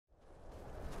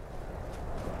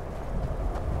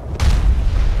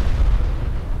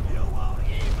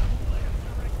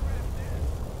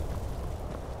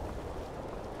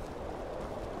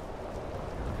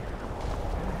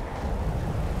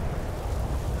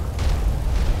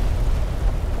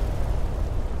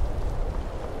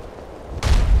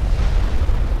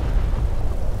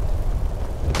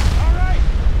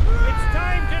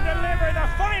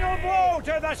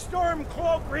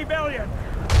rebellion.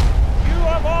 You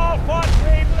have all fought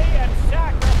bravely and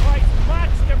sacrificed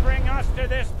much to bring us to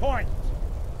this point.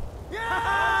 Yeah! He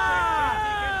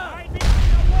can hide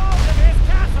behind the walls of his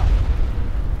castle.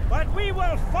 But we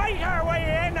will fight our way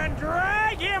in and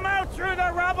drag him out through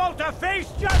the rubble to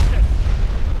face justice.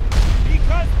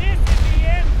 Because this is the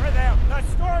end for them. The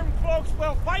Stormcloaks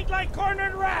will fight like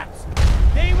cornered rats.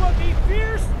 They will be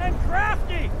fierce and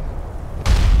crafty.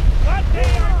 But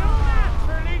they are no match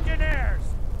for Legionnaires.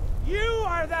 You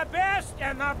are the best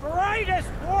and the brightest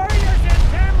warriors in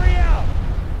Tamriel.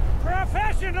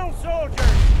 Professional soldiers.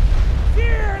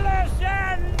 Fearless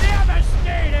and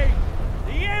devastating.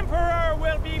 The Emperor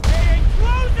will be paying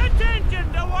close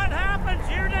attention to what happens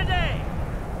here today.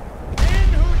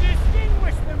 Men who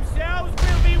distinguish themselves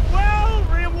will be well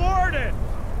rewarded.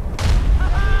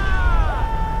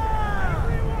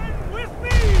 Everyone with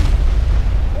me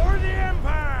for the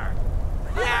Empire.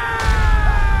 Yeah!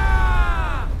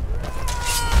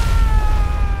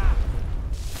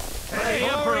 Hey, the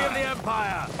Emperor of the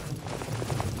Empire!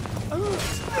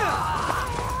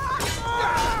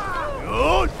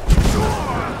 Good!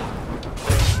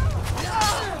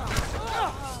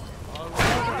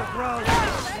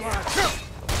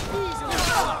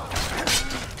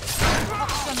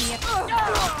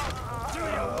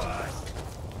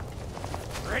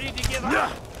 Ready to give up?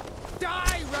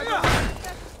 Die, rebel!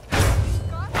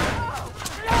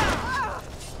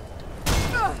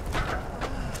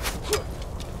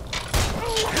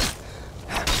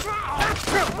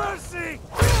 Mercy!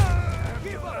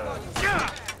 Give up!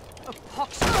 A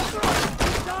pox!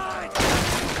 Die!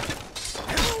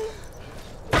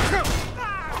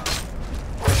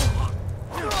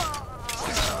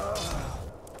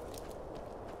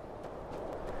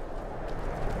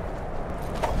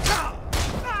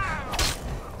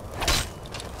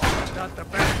 Not the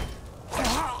best.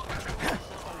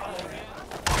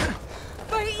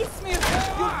 By Ismir,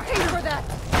 you'll pay for that!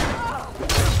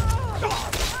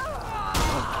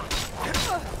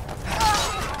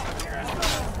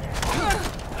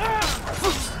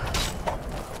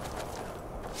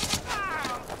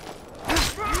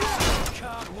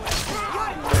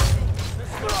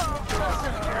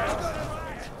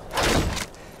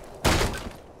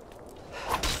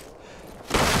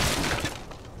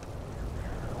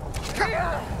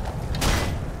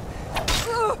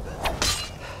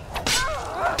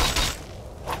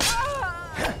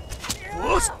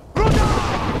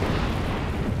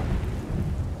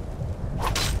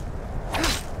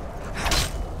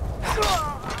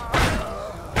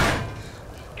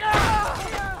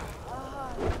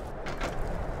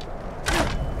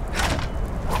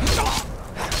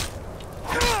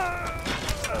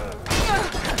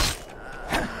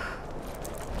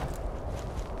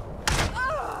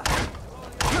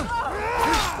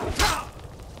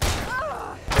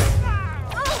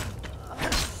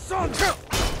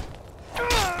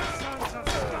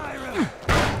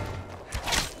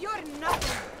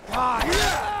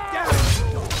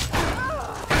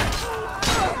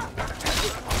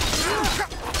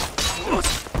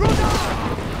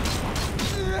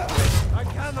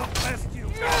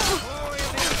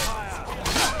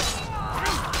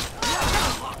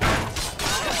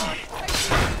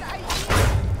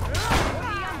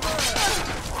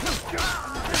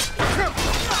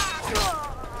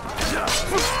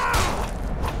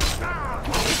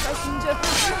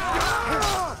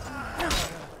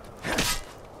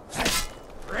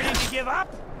 Ready to give up?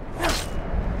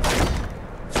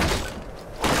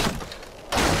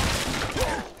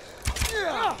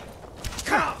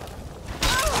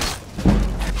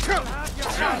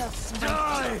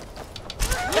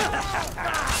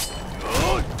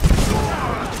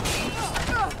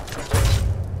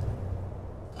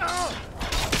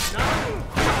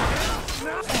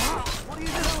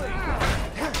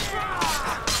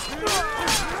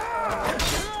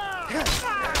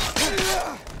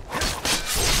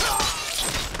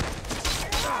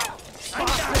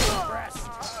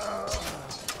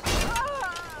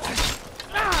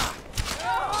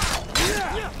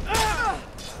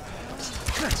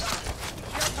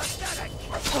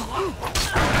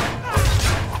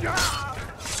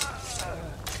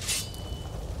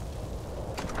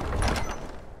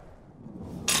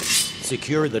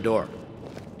 Secure the door.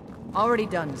 Already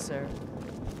done, sir.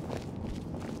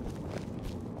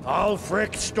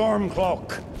 Ulfric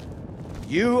Stormcloak,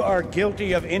 you are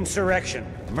guilty of insurrection,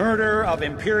 murder of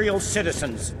Imperial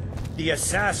citizens, the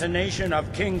assassination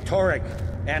of King Torek,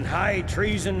 and high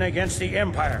treason against the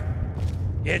Empire.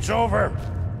 It's over.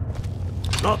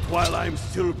 Not while I'm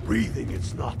still breathing,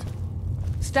 it's not.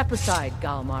 Step aside,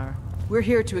 Galmar. We're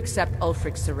here to accept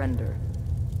Ulfric's surrender.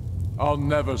 I'll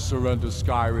never surrender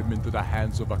Skyrim into the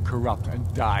hands of a corrupt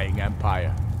and dying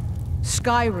empire.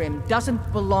 Skyrim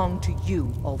doesn't belong to you,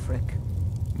 Ulfric.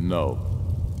 No,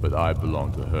 but I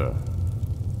belong to her.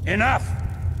 Enough!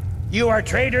 You are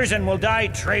traitors and will die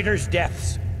traitors'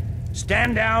 deaths.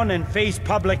 Stand down and face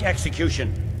public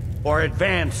execution, or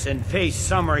advance and face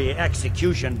summary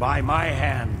execution by my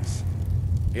hands.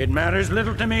 It matters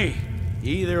little to me.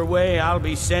 Either way, I'll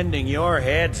be sending your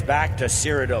heads back to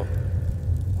Cyrodiil.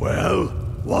 Well,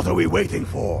 what are we waiting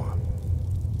for?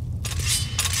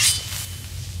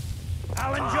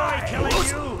 I'll enjoy killing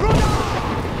you!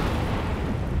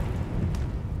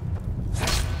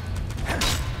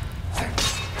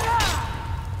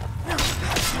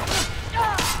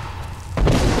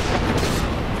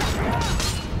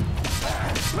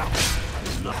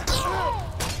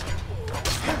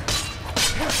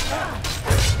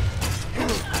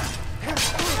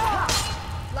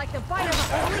 Like the bite of a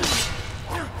flea.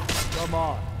 Come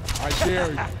on, I dare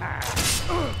you.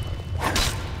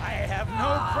 I have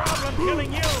no problem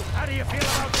killing you! How do you feel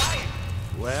about dying?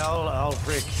 Well,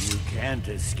 Ulfric, you can't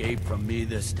escape from me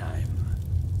this time.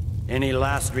 Any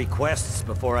last requests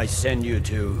before I send you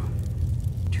to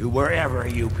wherever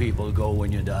you people go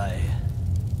when you die?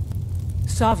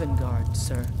 Sovngarde,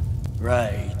 sir.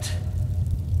 Right.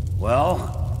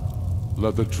 Well?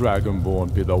 Let the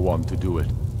Dragonborn be the one to do it.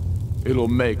 It'll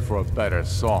make for a better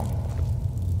song.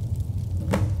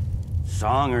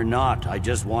 Song or not, I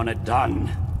just want it done.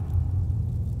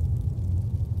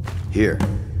 Here,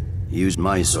 use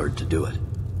my sword to do it.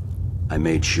 I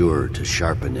made sure to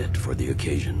sharpen it for the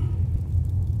occasion.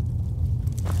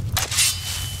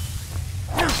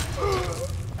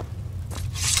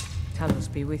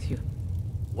 Talos be with you.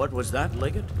 What was that,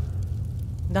 Legate?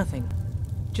 Nothing.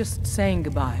 Just saying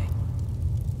goodbye.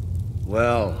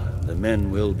 Well, the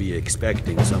men will be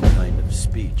expecting some kind of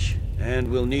speech, and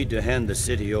we'll need to hand the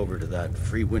city over to that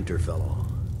Free Winter fellow.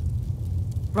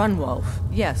 Runwolf.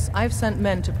 Yes, I've sent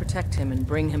men to protect him and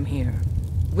bring him here.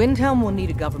 Windhelm will need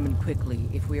a government quickly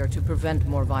if we are to prevent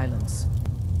more violence.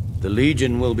 The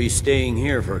Legion will be staying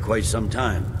here for quite some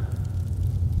time.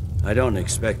 I don't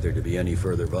expect there to be any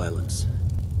further violence.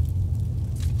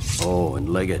 Oh, and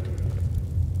Legate,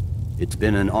 it's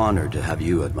been an honor to have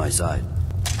you at my side.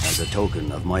 As a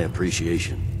token of my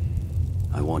appreciation,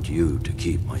 I want you to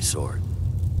keep my sword.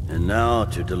 And now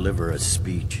to deliver a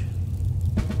speech.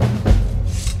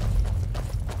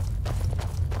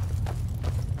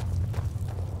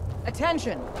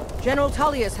 Attention! General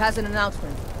Tullius has an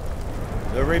announcement.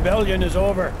 The rebellion is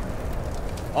over.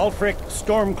 Ulfric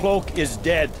Stormcloak is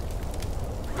dead.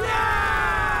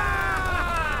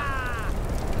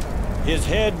 His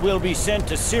head will be sent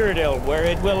to Cyrodiil, where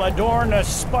it will adorn a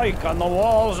spike on the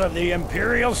walls of the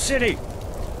Imperial City.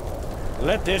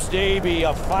 Let this day be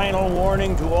a final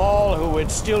warning to all who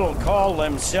would still call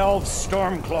themselves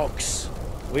Stormcloaks.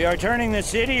 We are turning the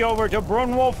city over to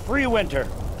Brunwulf Freewinter,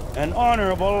 an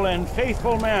honorable and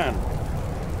faithful man.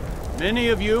 Many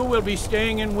of you will be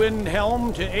staying in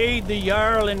Windhelm to aid the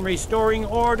Jarl in restoring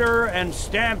order and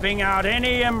stamping out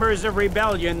any embers of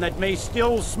rebellion that may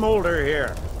still smolder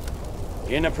here.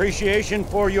 In appreciation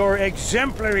for your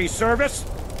exemplary service,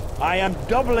 I am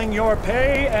doubling your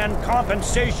pay and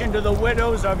compensation to the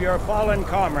widows of your fallen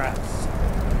comrades.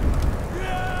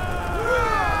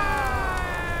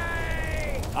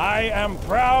 I am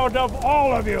proud of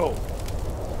all of you.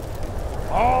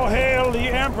 All hail the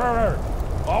Emperor!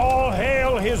 All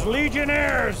hail his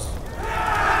legionnaires!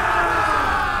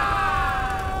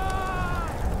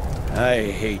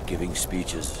 I hate giving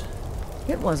speeches.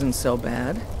 It wasn't so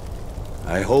bad.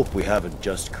 I hope we haven't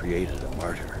just created a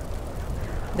martyr.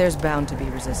 There's bound to be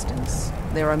resistance.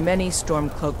 There are many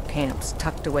Stormcloak camps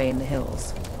tucked away in the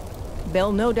hills.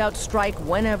 They'll no doubt strike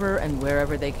whenever and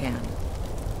wherever they can.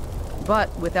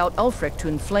 But without Ulfric to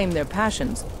inflame their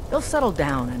passions, they'll settle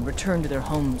down and return to their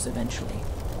homes eventually.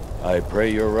 I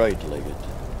pray you're right, Legate.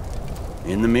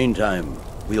 In the meantime,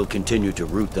 we'll continue to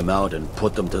root them out and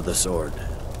put them to the sword.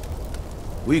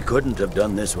 We couldn't have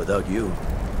done this without you.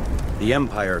 The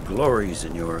Empire glories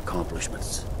in your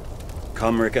accomplishments.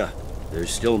 Come, Rika.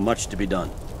 There's still much to be done.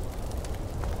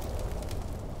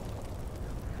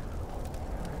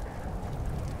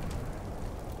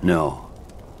 No.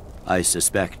 I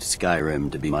suspect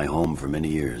Skyrim to be my home for many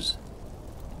years.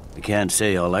 I can't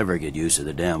say I'll ever get used to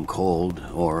the damn cold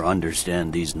or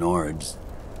understand these Nords,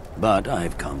 but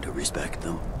I've come to respect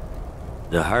them.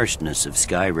 The harshness of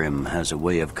Skyrim has a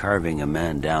way of carving a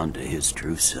man down to his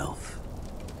true self.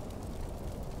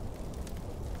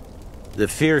 The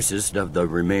fiercest of the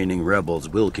remaining rebels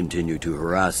will continue to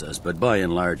harass us, but by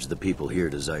and large the people here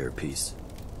desire peace.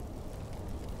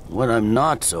 What I'm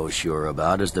not so sure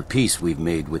about is the peace we've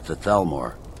made with the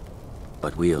Thalmor.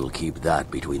 But we'll keep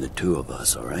that between the two of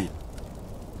us, all right?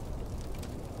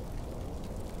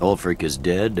 Ulfric is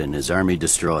dead and his army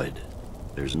destroyed.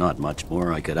 There's not much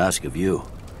more I could ask of you.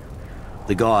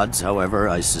 The gods, however,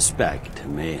 I suspect,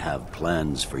 may have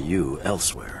plans for you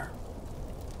elsewhere.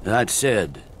 That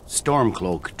said,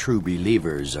 Stormcloak true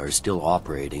believers are still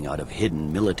operating out of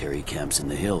hidden military camps in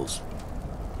the hills.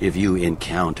 If you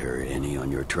encounter any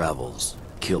on your travels,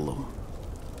 kill them.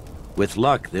 With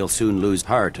luck, they'll soon lose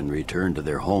heart and return to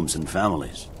their homes and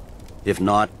families. If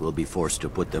not, we'll be forced to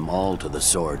put them all to the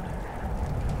sword.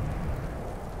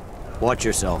 Watch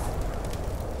yourself.